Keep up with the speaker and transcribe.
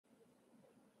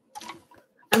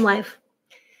I'm live.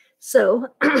 So,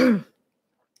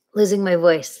 losing my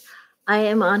voice. I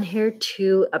am on here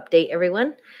to update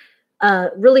everyone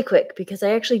really quick because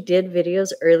I actually did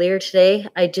videos earlier today.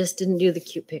 I just didn't do the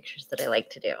cute pictures that I like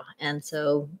to do. And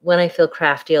so when I feel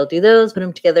crafty, I'll do those, put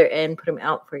them together, and put them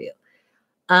out for you.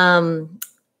 As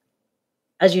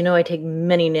you know, I take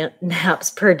many naps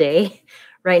per day.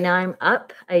 Right now I'm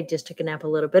up. I just took a nap a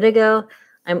little bit ago.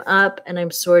 I'm up and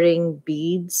I'm sorting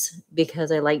beads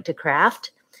because I like to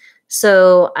craft.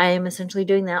 So I am essentially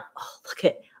doing that. Oh, look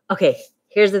at, okay,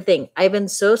 here's the thing. I've been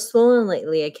so swollen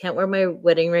lately. I can't wear my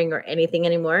wedding ring or anything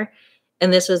anymore.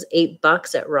 And this was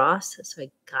 $8 at Ross. So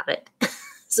I got it.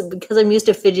 So because I'm used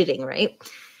to fidgeting, right?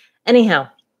 Anyhow,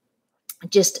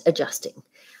 just adjusting.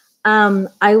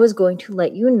 I was going to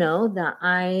let you know that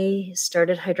I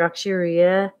started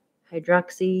hydroxyurea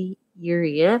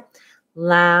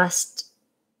last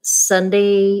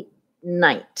Sunday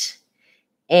night.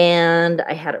 And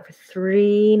I had it for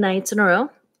 3 nights in a row.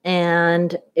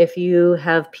 And if you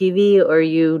have PV or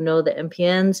you know the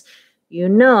MPNs, you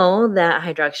know that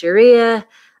hydroxyurea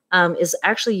is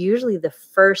actually usually the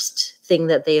first thing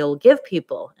that they'll give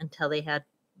people until they had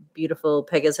beautiful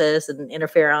Pegasus and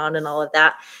interferon and all of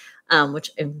that,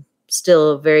 which I'm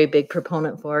still a very big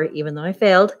proponent for, even though I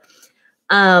failed.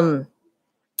 But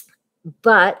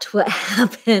what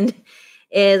happened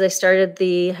is I started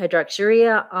the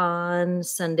hydroxyurea on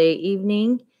Sunday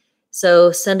evening. So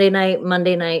Sunday night,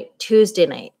 Monday night, Tuesday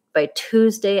night. By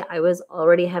Tuesday, I was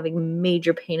already having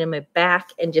major pain in my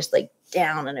back and just like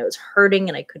down, and it was hurting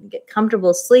and I couldn't get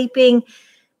comfortable sleeping,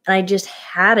 and I just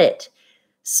had it.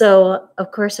 So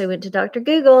of course I went to Dr.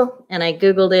 Google and I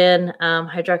Googled in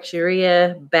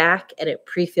hydroxyurea back, and it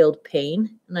pre-filled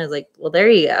pain. And I was like, well, there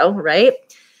you go, right?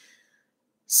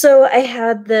 So I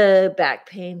had the back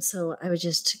pain, so I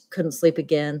couldn't sleep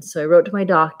again. So I wrote to my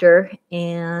doctor,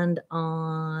 and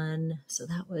so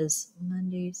that was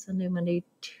Monday, Sunday, Monday,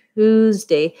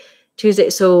 Tuesday.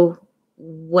 So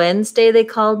Wednesday they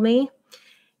called me,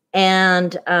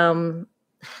 and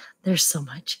there's so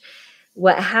much.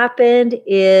 What happened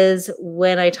is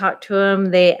when I talked to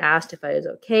them, they asked if I was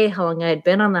okay, how long I had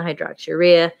been on the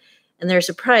hydroxyurea, and they're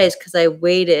surprised because I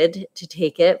waited to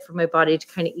take it for my body to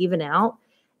kind of even out.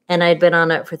 And I'd been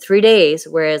on it for 3 days,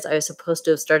 whereas I was supposed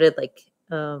to have started like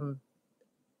a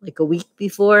week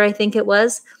before, I think it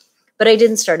was. But I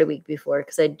didn't start a week before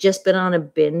because I'd just been on a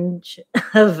binge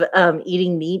of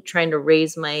eating meat, trying to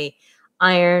raise my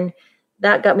iron.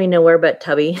 That got me nowhere but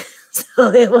tubby.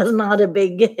 So it was not a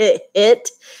big hit.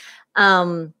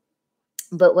 But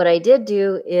what I did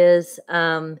do is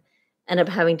end up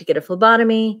having to get a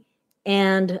phlebotomy.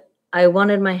 And I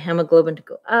wanted my hemoglobin to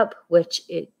go up, which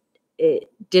it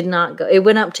did not go. It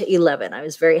went up to 11. I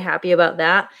was very happy about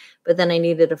that. But then I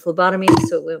needed a phlebotomy,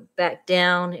 so it went back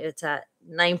down. It's at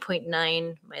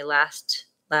 9.9, my last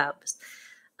labs.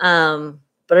 But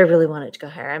I really wanted to go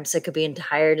higher. I'm sick of being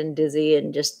tired and dizzy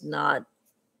and just not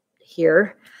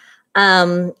here.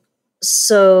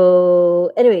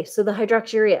 So anyway, so the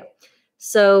hydroxyurea.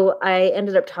 So I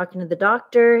ended up talking to the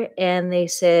doctor, and they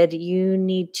said, you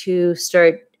need to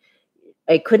start.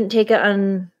 I couldn't take it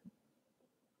on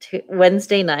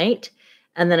Wednesday night,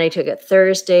 and then I took it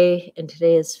Thursday, and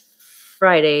today is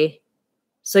Friday,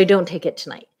 so I don't take it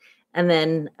tonight. And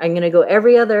then I'm going to go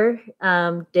every other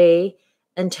day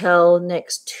until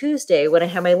next Tuesday when I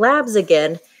have my labs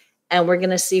again, and we're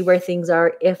going to see where things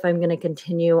are if I'm going to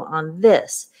continue on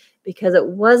this, because it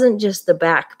wasn't just the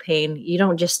back pain. You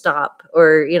don't just stop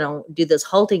or, do this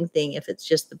halting thing if it's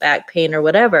just the back pain or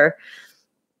whatever.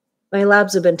 My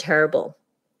labs have been terrible.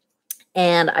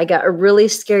 And I got a really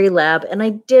scary lab, and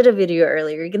I did a video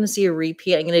earlier. You're going to see a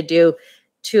repeat. I'm going to do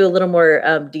 2 a little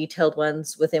more detailed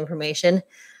ones with information.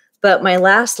 But my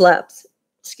last labs,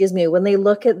 when they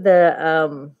look at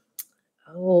the,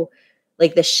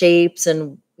 like the shapes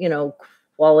and,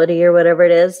 quality or whatever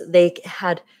it is, they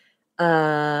had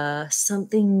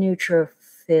something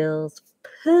neutrophils.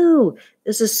 Poo.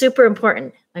 This is super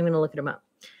important. I'm going to look them up.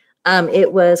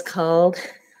 It was called,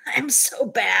 I'm so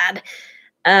bad.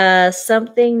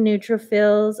 Something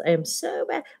neutrophils. I am so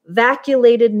bad.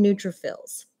 Vacuolated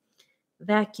neutrophils.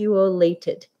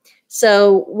 Vacuolated.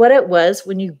 So what it was,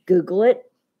 when you Google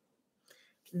it,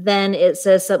 then it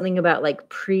says something about like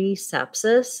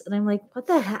pre-sepsis. And I'm like, what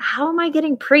the heck? How am I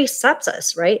getting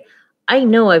pre-sepsis, right? I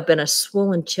know I've been a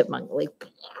swollen chipmunk, like,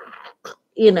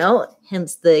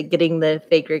 hence the getting the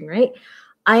fake ring, right?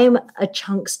 I am a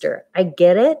chunkster. I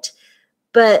get it.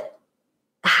 But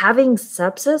having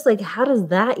sepsis, like, how does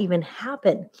that even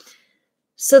happen?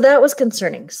 So that was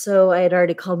concerning. So I had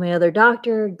already called my other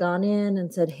doctor, gone in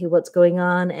and said, hey, what's going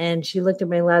on? And she looked at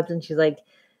my labs and she's like,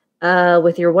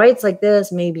 with your whites like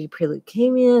this, maybe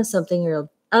pre-leukemia, something or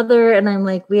other. And I'm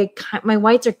like, my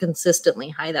whites are consistently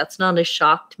high. That's not a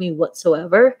shock to me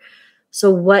whatsoever. So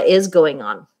what is going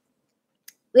on?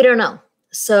 We don't know.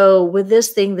 So with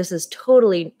this thing, this is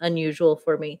totally unusual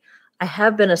for me. I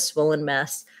have been a swollen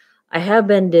mess. I have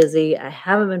been dizzy. I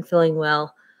haven't been feeling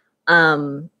well.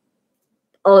 All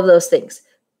of those things.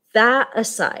 That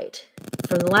aside,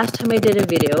 from the last time I did a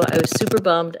video, I was super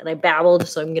bummed and I babbled,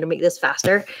 so I'm going to make this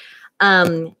faster.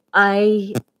 I'm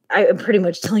pretty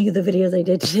much telling you the videos I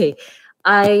did today.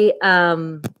 I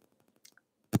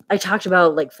talked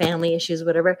about like family issues,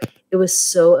 whatever. It was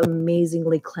so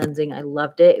amazingly cleansing. I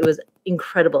loved it. It was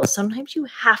incredible. Sometimes you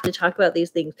have to talk about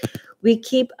these things. We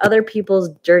keep other people's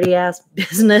dirty ass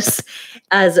business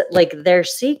as like their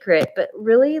secret, but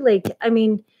really, like, I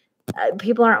mean,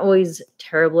 people aren't always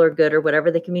terrible or good or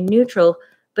whatever. They can be neutral,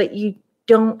 but you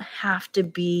don't have to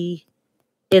be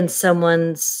in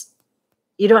someone's,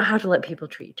 you don't have to let people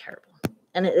treat you terrible.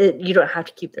 And you don't have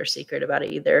to keep their secret about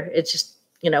it either. It's just,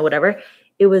 whatever.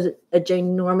 It was a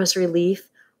ginormous relief.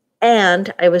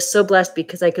 And I was so blessed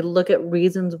because I could look at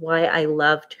reasons why I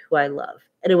loved who I love.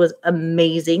 And it was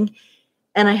amazing.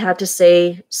 And I had to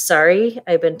say, sorry,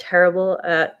 I've been terrible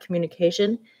at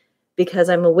communication because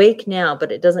I'm awake now,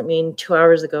 but it doesn't mean 2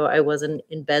 hours ago I wasn't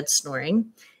in bed snoring.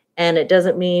 And it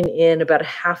doesn't mean in about a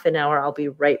half an hour I'll be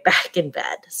right back in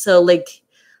bed. So like,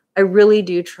 I really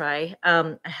do try.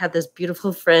 I had this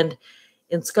beautiful friend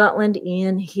in Scotland,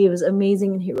 Ian. He was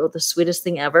amazing and he wrote the sweetest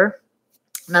thing ever.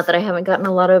 Not that I haven't gotten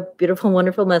a lot of beautiful,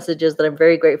 wonderful messages that I'm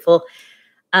very grateful.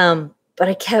 But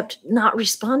I kept not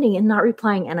responding and not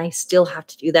replying, and I still have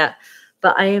to do that.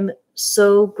 But I am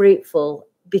so grateful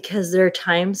because there are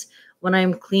times when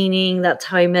I'm cleaning, that's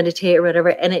how I meditate or whatever,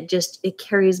 and it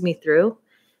carries me through.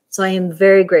 So I am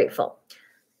very grateful.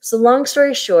 So long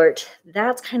story short,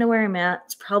 that's kind of where I'm at.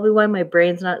 It's probably why my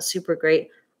brain's not super great.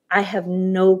 I have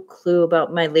no clue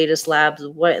about my latest labs,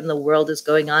 what in the world is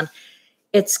going on.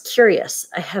 It's curious.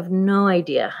 I have no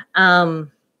idea.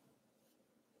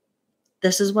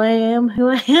 This is why I am who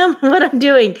I am, what I'm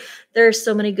doing. There are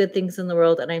so many good things in the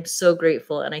world, and I'm so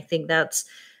grateful. And I think that's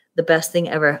the best thing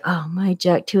ever. Oh, my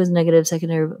JAK2 is negative,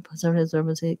 secondary sometimes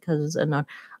normalcy because it's unknown.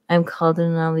 I'm called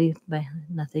an anomaly by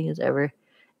nothing is ever.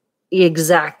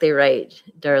 Exactly right,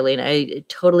 Darlene. I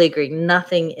totally agree.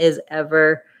 Nothing is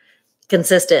ever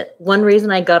consistent. One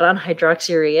reason I got on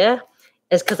hydroxyurea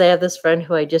is because I have this friend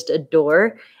who I just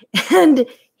adore. And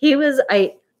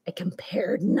I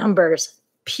compared numbers.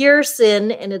 Pure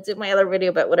sin, and it's in my other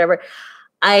video, but whatever.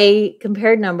 I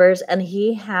compared numbers, and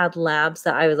he had labs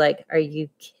that I was like, are you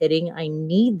kidding? I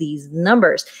need these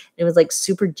numbers. And it was like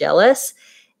super jealous.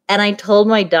 And I told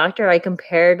my doctor I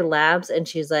compared labs, and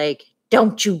she's like,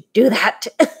 don't you do that.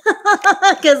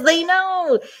 Because they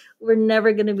know we're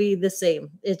never going to be the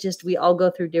same. It's just we all go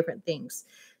through different things.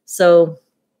 So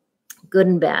good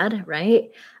and bad, right?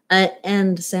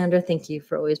 And Sandra, thank you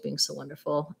for always being so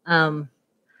wonderful.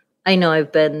 I know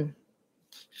I've been,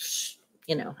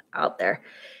 out there.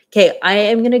 Okay, I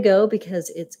am going to go because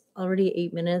it's already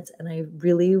 8 minutes and I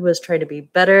really was trying to be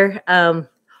better. Then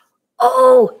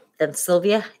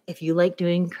Sylvia, if you like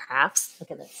doing crafts,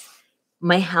 look at this.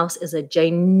 My house is a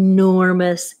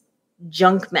ginormous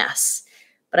junk mess,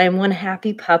 but I'm one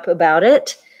happy pup about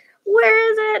it.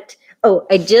 Where is it? Oh,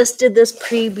 I just did this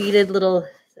pre-beaded little,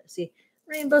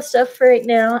 rainbow stuff right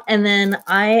now. And then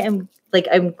I'm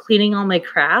cleaning all my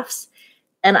crafts.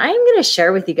 And I'm going to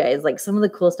share with you guys like some of the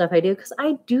cool stuff I do because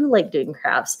I do like doing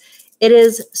crafts. It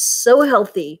is so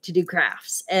healthy to do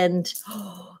crafts. And,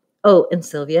 and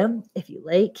Sylvia, if you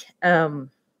like,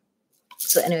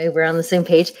 so anyway, we're on the same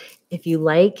page. If you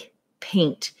like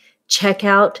paint, check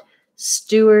out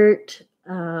Stuart,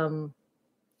 Brain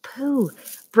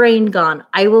Gone.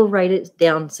 I will write it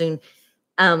down soon.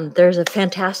 There's a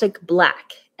fantastic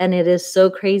black, and it is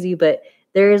so crazy, but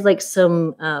there is like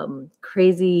some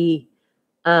crazy,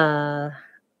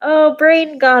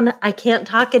 brain gone. I can't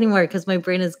talk anymore because my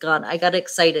brain is gone. I got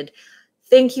excited.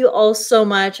 Thank you all so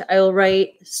much. I will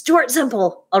write Stuart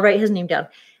Simple. I'll write his name down.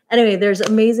 Anyway, there's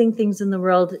amazing things in the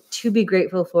world to be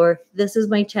grateful for. This is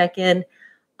my check-in.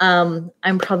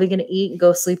 I'm probably going to eat and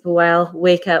go sleep a while,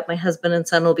 wake up. My husband and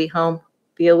son will be home,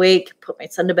 be awake, put my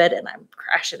son to bed, and I'm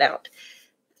crashing out.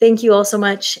 Thank you all so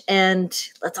much. And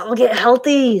let's all get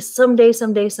healthy someday.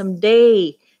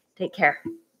 Take care.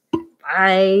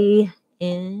 Bye.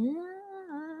 And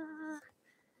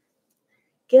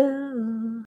go.